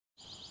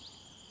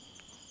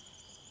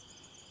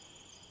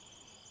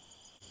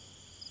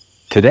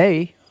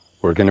Today,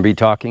 we're going to be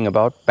talking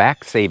about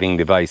back saving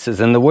devices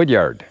in the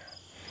woodyard.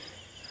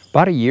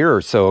 About a year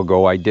or so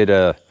ago, I did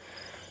a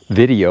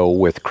video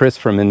with Chris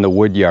from In the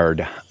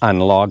Woodyard on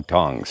log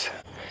tongs.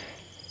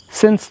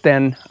 Since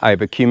then,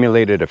 I've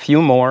accumulated a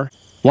few more.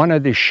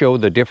 Wanted to show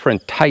the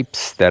different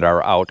types that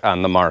are out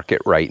on the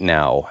market right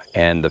now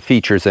and the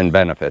features and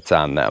benefits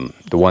on them.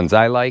 The ones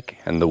I like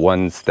and the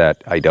ones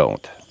that I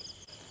don't.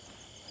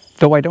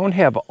 Though I don't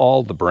have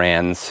all the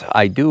brands,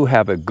 I do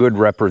have a good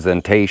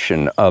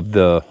representation of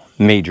the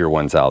major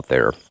ones out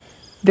there.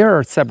 There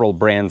are several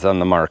brands on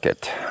the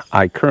market.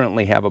 I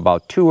currently have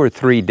about 2 or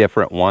 3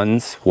 different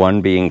ones,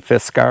 one being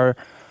Fiskars,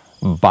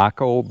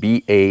 Bahco,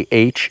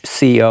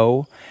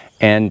 B-A-H-C-O,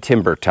 and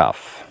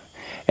Tuff.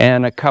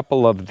 And a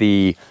couple of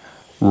the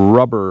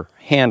rubber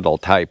handle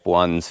type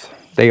ones.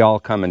 They all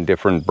come in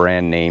different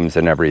brand names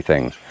and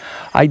everything.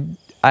 I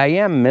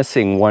am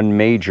missing one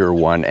major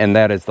one, and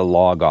that is the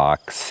Log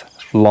Ox.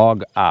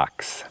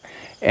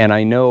 And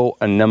I know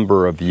a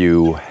number of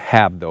you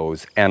have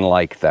those and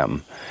like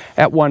them.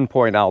 At one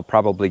point I'll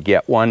probably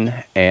get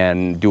one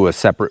and do a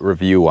separate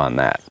review on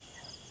that.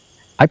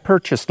 I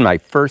purchased my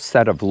first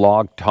set of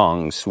log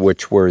tongs,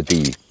 which were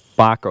the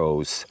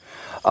Bahcos,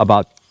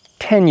 about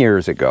 10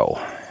 years ago.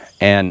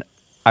 And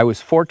I was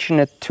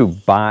fortunate to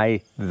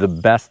buy the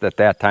best at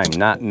that time,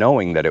 not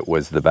knowing that it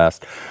was the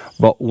best,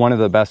 but one of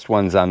the best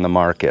ones on the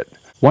market.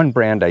 One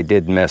brand I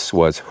did miss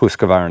was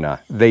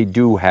Husqvarna. They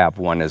do have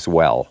one as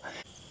well.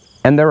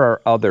 And there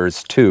are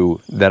others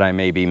too that I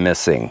may be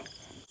missing.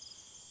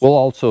 We'll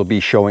also be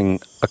showing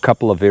a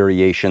couple of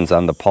variations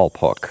on the pulp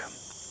hook.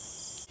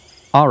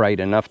 All right,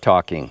 enough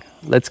talking.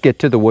 Let's get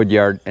to the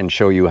woodyard and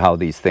show you how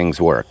these things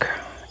work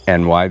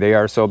and why they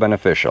are so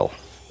beneficial.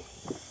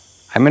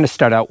 I'm going to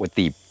start out with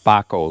the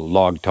Bahco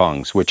Log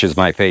Tongs, which is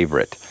my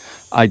favorite.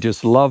 I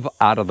just love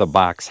out of the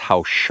box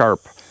how sharp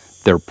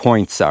their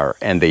points are,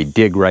 and they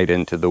dig right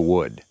into the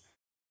wood.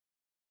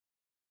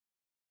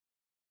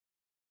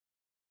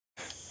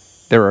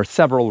 There are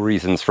several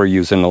reasons for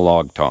using a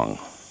log tong.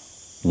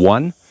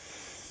 One,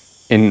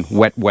 in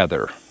wet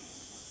weather,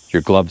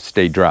 your gloves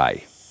stay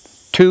dry.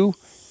 2,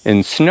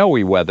 in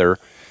snowy weather,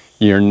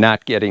 you're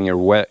not getting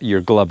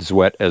your gloves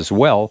wet as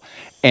well,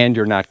 and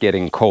you're not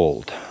getting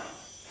cold.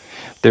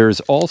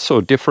 There's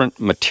also different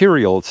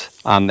materials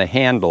on the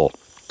handle,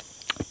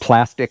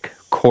 plastic,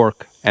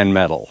 cork, and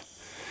metal.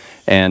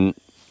 And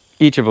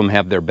each of them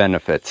have their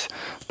benefits.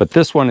 But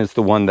this one is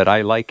the one that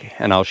I like,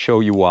 and I'll show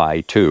you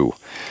why too.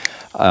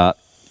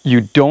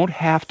 You don't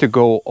have to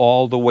go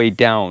all the way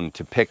down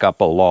to pick up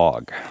a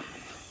log.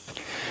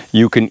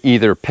 You can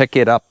either pick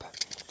it up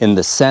in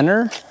the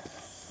center,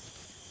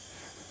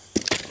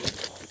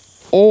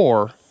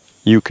 or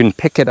you can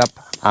pick it up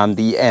on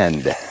the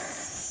end.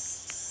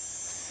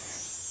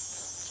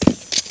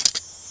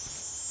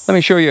 Let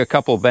me show you a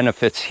couple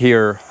benefits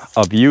here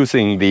of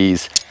using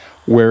these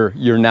where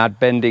you're not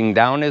bending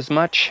down as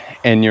much,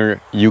 and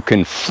you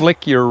can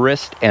flick your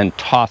wrist and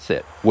toss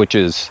it, which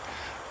is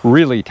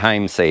really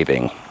time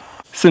saving.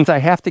 Since I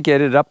have to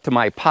get it up to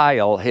my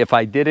pile, if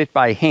I did it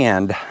by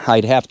hand,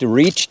 I'd have to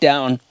reach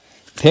down,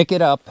 pick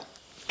it up,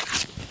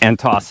 and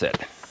toss it.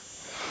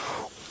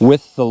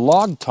 With the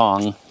log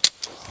tong,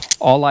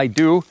 all I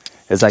do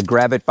is I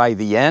grab it by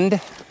the end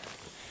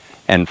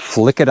and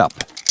flick it up.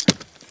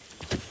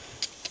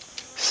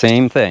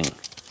 Same thing.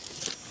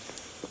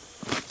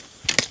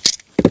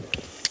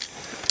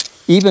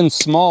 Even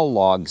small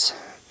logs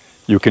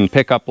you can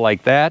pick up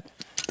like that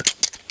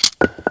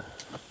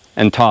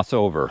and toss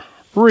over.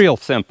 Real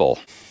simple.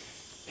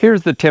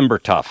 Here's the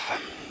Tuff.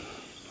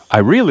 I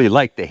really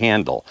like the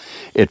handle.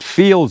 It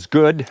feels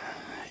good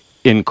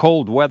in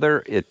cold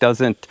weather. It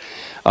doesn't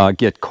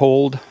get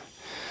cold.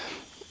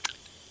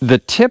 The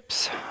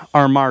tips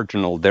are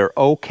marginal. They're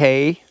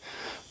okay,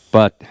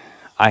 but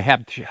I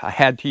had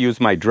to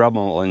use my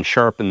Dremel and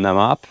sharpen them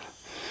up.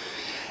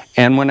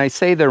 And when I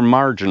say they're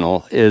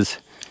marginal,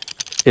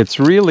 it's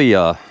really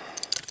a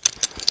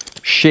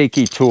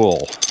shaky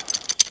tool.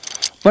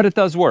 But it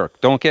does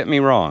work, don't get me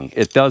wrong,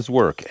 it does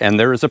work, and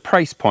there is a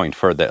price point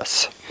for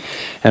this.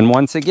 And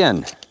once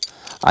again,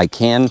 I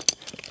can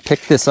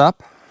pick this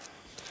up,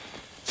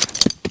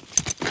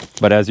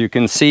 but as you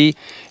can see,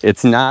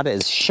 it's not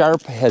as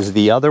sharp as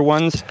the other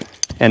ones,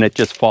 and it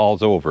just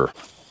falls over.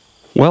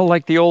 Well,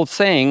 like the old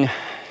saying,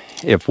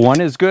 if one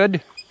is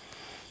good,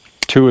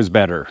 2 is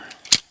better.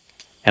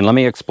 And let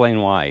me explain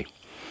why.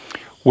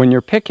 When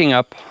you're picking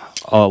up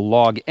a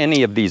log,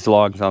 any of these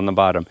logs on the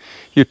bottom,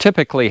 you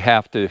typically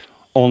have to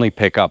only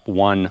pick up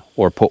one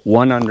or put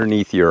one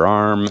underneath your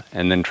arm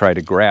and then try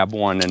to grab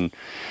one, and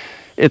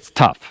it's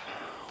tough.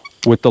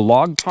 With the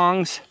log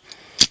tongs,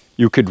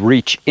 you could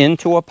reach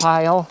into a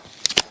pile,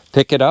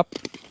 pick it up,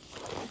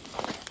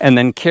 and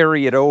then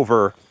carry it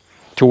over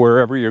to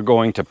wherever you're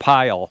going to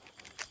pile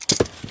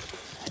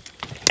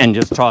and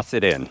just toss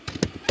it in.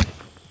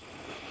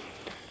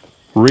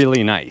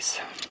 Really nice.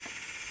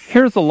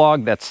 Here's a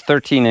log that's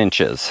 13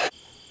 inches.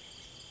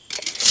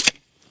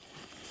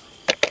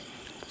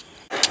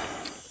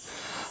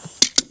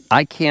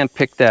 I can't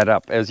pick that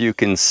up, as you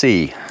can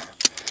see.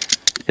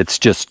 It's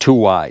just too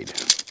wide.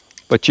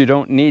 But you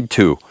don't need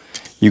to.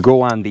 You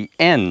go on the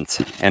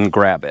ends and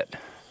grab it.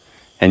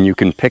 And you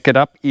can pick it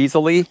up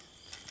easily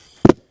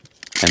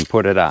and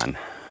put it on.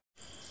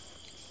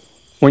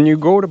 When you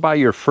go to buy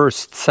your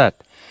first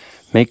set,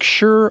 make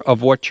sure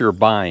of what you're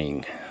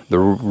buying. The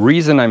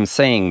reason I'm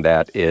saying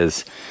that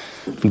is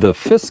the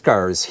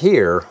Fiskars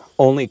here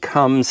only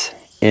comes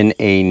in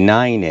a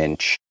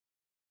 9-inch,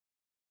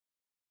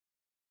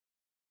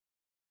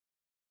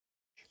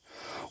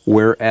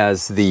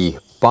 whereas the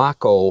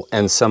Bahco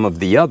and some of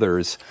the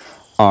others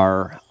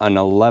are an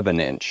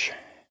 11-inch.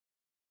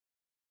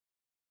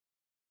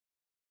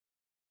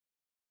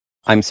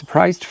 I'm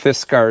surprised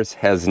Fiskars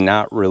has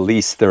not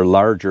released their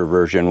larger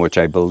version, which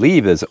I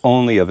believe is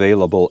only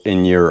available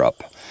in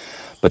Europe,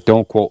 but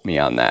don't quote me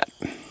on that.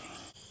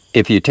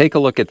 If you take a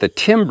look at the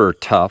timber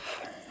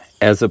Tuff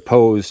as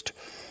opposed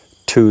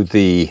to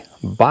the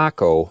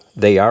Bahco,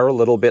 they are a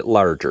little bit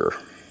larger.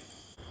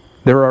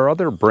 There are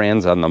other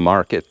brands on the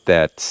market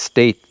that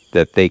state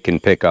that they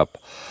can pick up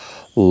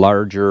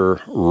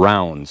larger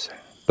rounds,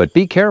 but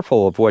be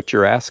careful of what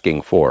you're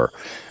asking for,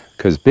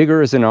 because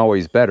bigger isn't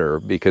always better,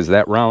 because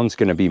that round's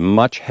going to be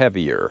much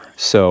heavier.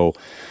 So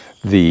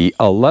the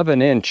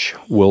 11-inch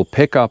will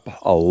pick up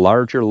a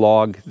larger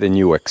log than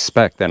you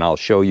expect, and I'll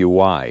show you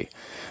why.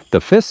 The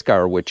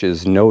Fiskar, which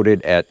is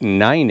noted at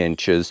 9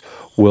 inches,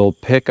 will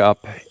pick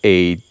up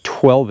a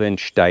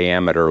 12-inch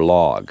diameter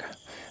log.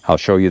 I'll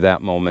show you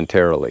that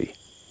momentarily.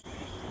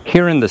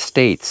 Here in the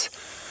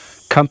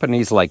States,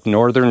 companies like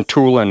Northern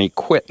Tool and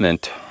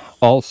Equipment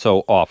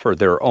also offer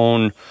their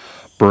own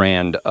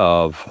brand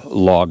of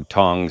log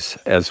tongs,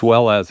 as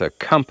well as a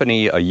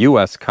company, a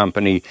US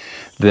company,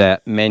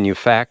 that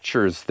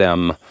manufactures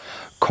them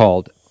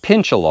called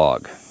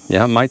Pinch-A-Log.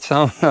 Yeah, it might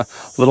sound a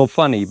little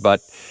funny,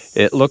 but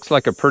it looks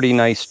like a pretty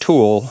nice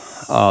tool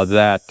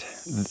that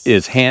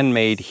is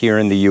handmade here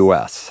in the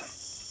US.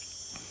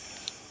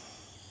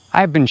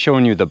 I've been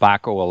showing you the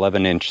Bahco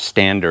 11-inch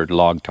standard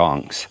log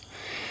tongs.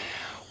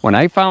 When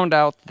I found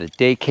out that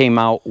they came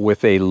out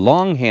with a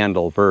long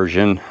handle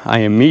version,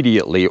 I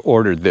immediately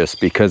ordered this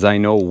because I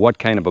know what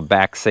kind of a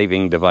back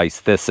saving device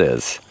this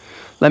is.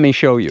 Let me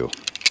show you.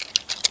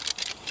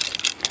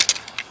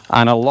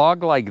 On a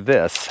log like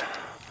this,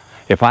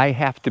 if I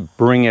have to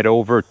bring it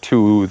over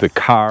to the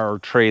car,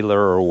 trailer,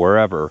 or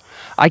wherever,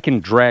 I can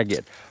drag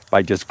it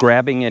by just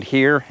grabbing it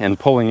here and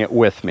pulling it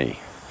with me.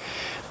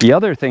 The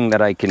other thing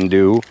that I can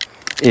do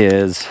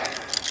is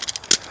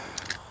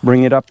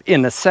bring it up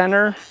in the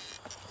center,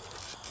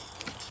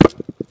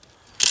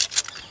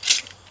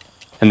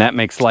 and that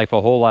makes life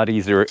a whole lot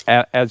easier.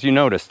 As you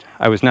noticed,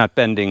 I was not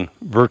bending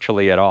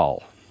virtually at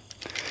all.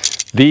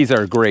 These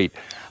are great.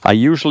 I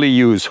usually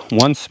use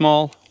one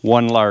small,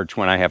 one large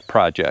when I have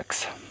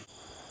projects.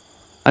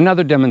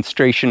 Another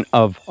demonstration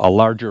of a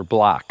larger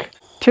block.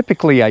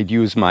 Typically I'd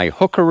use my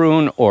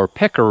hookaroon or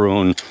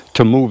pickaroon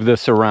to move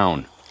this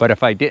around, but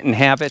if I didn't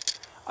have it,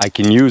 I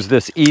can use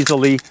this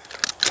easily,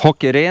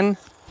 hook it in,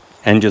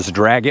 and just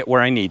drag it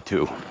where I need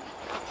to.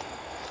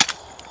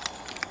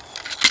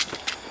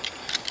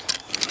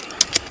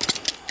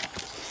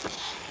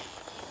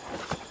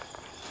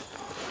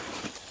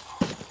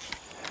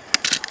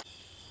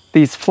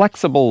 These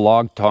flexible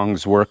log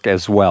tongs work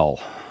as well.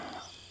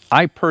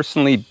 I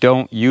personally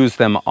don't use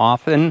them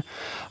often.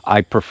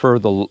 I prefer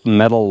the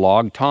metal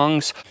log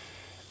tongs.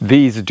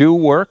 These do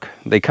work.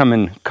 They come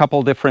in a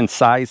couple different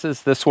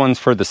sizes. This one's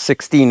for the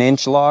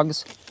 16-inch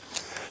logs,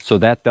 so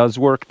that does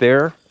work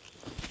there.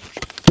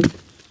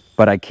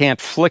 But I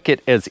can't flick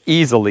it as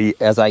easily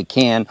as I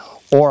can,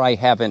 or I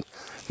haven't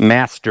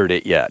mastered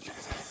it yet.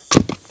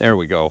 There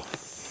we go.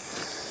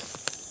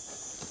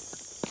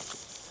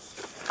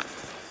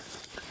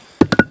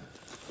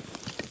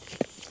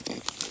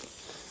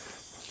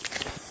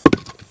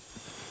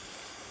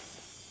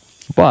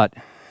 But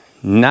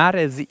not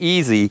as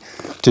easy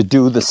to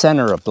do the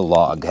center of the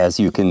log,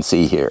 as you can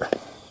see here.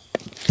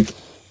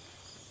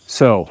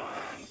 So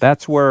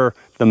that's where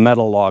the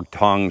metal log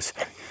tongs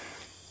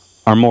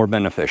are more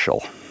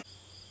beneficial.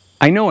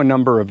 I know a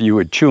number of you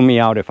would chew me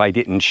out if I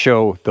didn't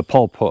show the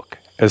pulp hook,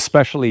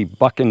 especially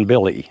Buckin'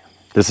 Billy.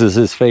 This is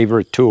his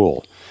favorite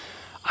tool.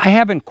 I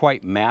haven't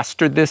quite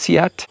mastered this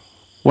yet.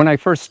 When I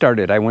first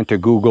started, I went to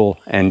Google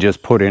and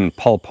just put in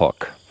pulp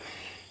hook,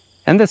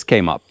 and this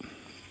came up.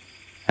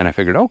 And I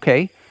figured,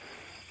 okay.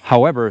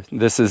 However,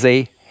 this is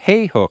a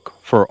hay hook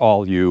for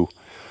all you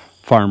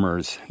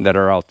farmers that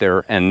are out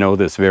there and know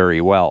this very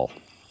well.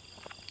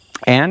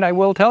 And I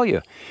will tell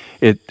you,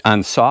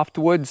 on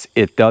softwoods,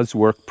 it does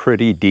work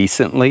pretty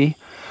decently,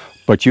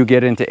 but you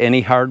get into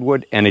any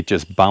hardwood and it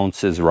just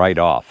bounces right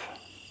off.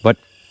 But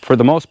for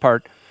the most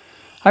part,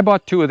 I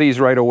bought 2 of these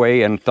right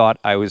away and thought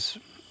I was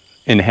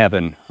in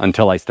heaven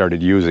until I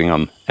started using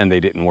them, and they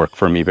didn't work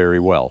for me very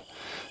well.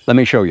 Let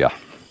me show you.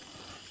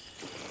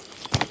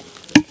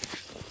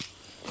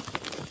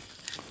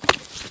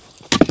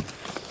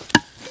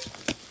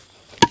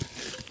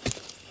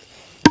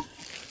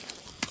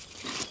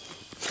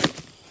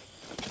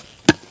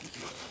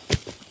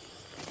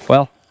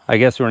 Well, I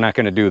guess we're not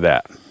going to do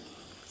that.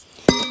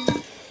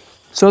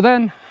 So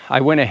then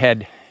I went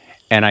ahead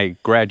and I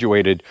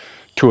graduated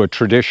to a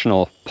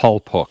traditional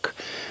pulp hook.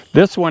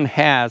 This one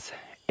has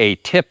a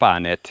tip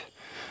on it,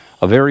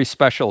 a very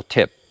special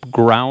tip,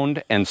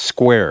 ground and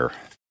square.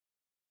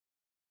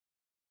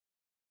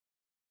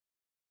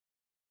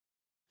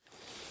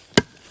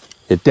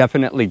 It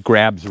definitely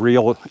grabs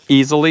real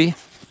easily.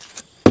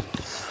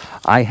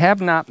 I have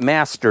not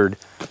mastered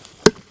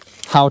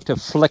how to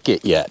flick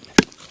it yet.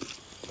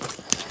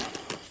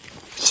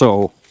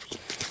 So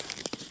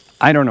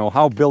I don't know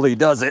how Billy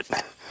does it,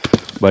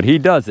 but he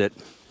does it.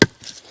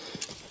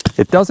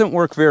 It doesn't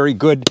work very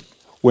good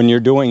when you're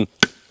doing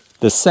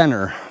the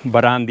center,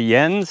 but on the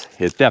ends,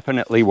 it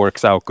definitely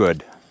works out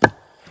good.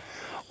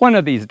 One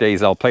of these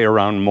days I'll play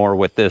around more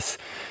with this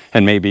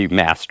and maybe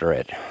master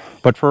it.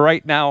 But for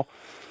right now,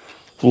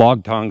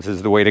 log tongs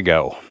is the way to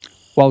go.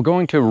 While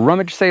going to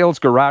rummage sales,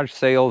 garage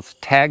sales,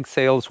 tag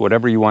sales,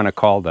 whatever you want to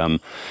call them,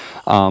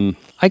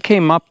 I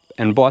came up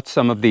and bought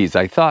some of these.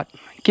 I thought,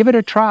 give it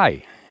a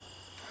try.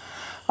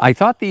 I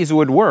thought these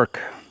would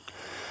work,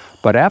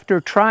 but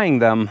after trying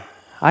them,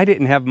 I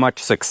didn't have much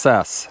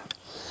success.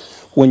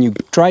 When you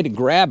try to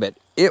grab it,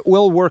 it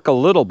will work a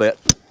little bit.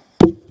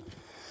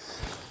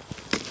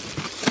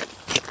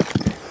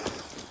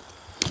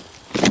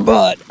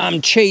 But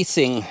I'm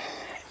chasing,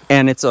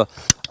 and it's a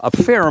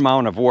fair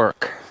amount of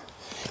work.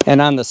 And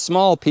on the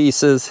small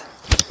pieces,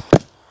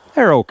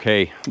 they're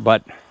okay,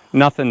 but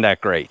nothing that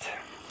great.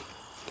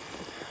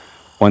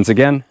 Once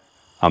again,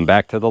 I'm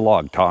back to the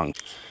log tong.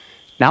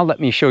 Now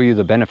let me show you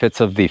the benefits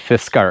of the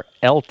Fiskars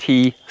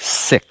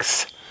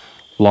LT6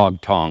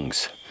 log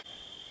tongs.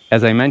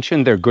 As I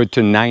mentioned, they're good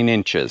to 9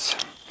 inches.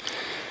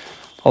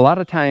 A lot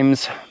of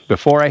times,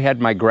 before I had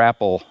my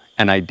grapple,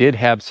 and I did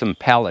have some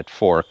pallet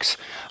forks,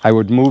 I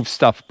would move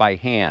stuff by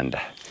hand.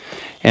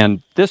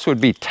 And this would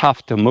be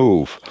tough to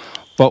move.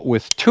 But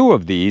with 2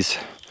 of these,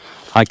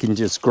 I can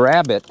just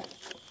grab it,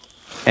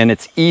 and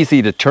it's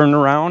easy to turn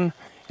around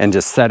and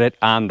just set it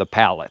on the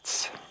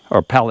pallets,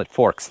 or pallet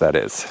forks, that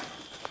is.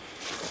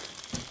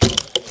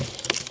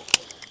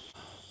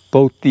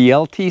 Both the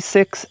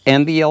LT6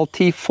 and the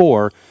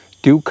LT4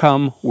 do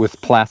come with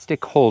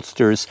plastic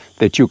holsters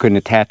that you can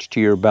attach to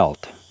your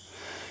belt.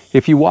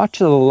 If you watch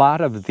a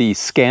lot of the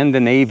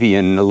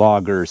Scandinavian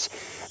loggers,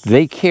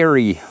 they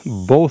carry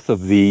both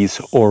of these,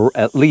 or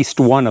at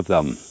least one of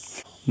them.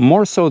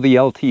 More so the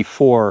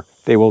LT4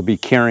 they will be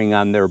carrying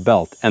on their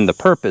belt, and the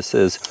purpose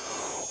is,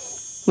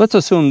 let's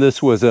assume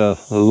this was a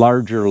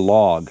larger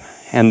log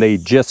and they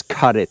just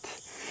cut it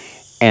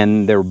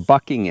and they're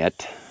bucking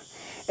it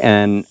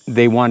and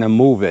they want to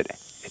move it.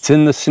 It's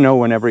in the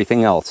snow and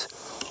everything else.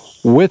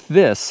 With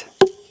this,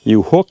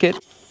 you hook it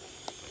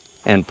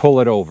and pull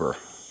it over.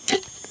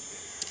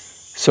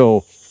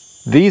 So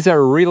these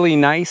are really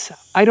nice.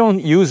 I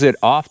don't use it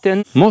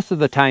often. Most of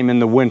the time in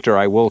the winter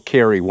I will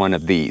carry one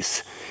of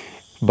these.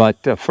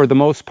 But for the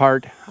most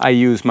part, I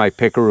use my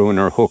pickaroon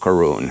or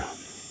hookaroon.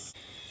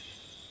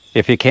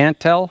 If you can't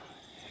tell,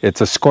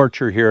 it's a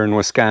scorcher here in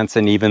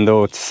Wisconsin, even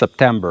though it's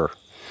September.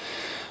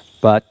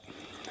 But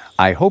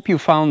I hope you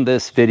found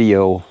this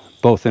video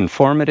both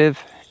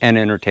informative and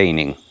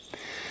entertaining.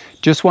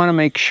 Just want to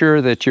make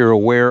sure that you're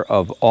aware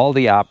of all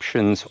the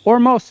options, or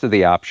most of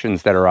the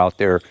options that are out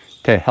there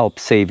to help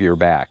save your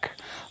back.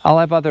 I'll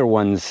have other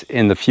ones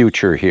in the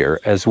future here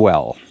as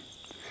well.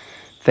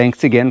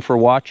 Thanks again for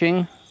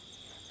watching,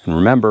 and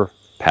remember,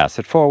 pass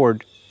it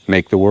forward,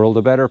 make the world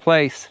a better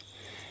place,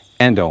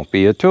 and don't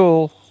be a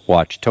tool.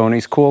 Watch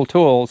Tony's Cool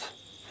Tools.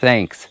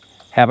 Thanks.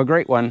 Have a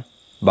great one.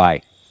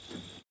 Bye.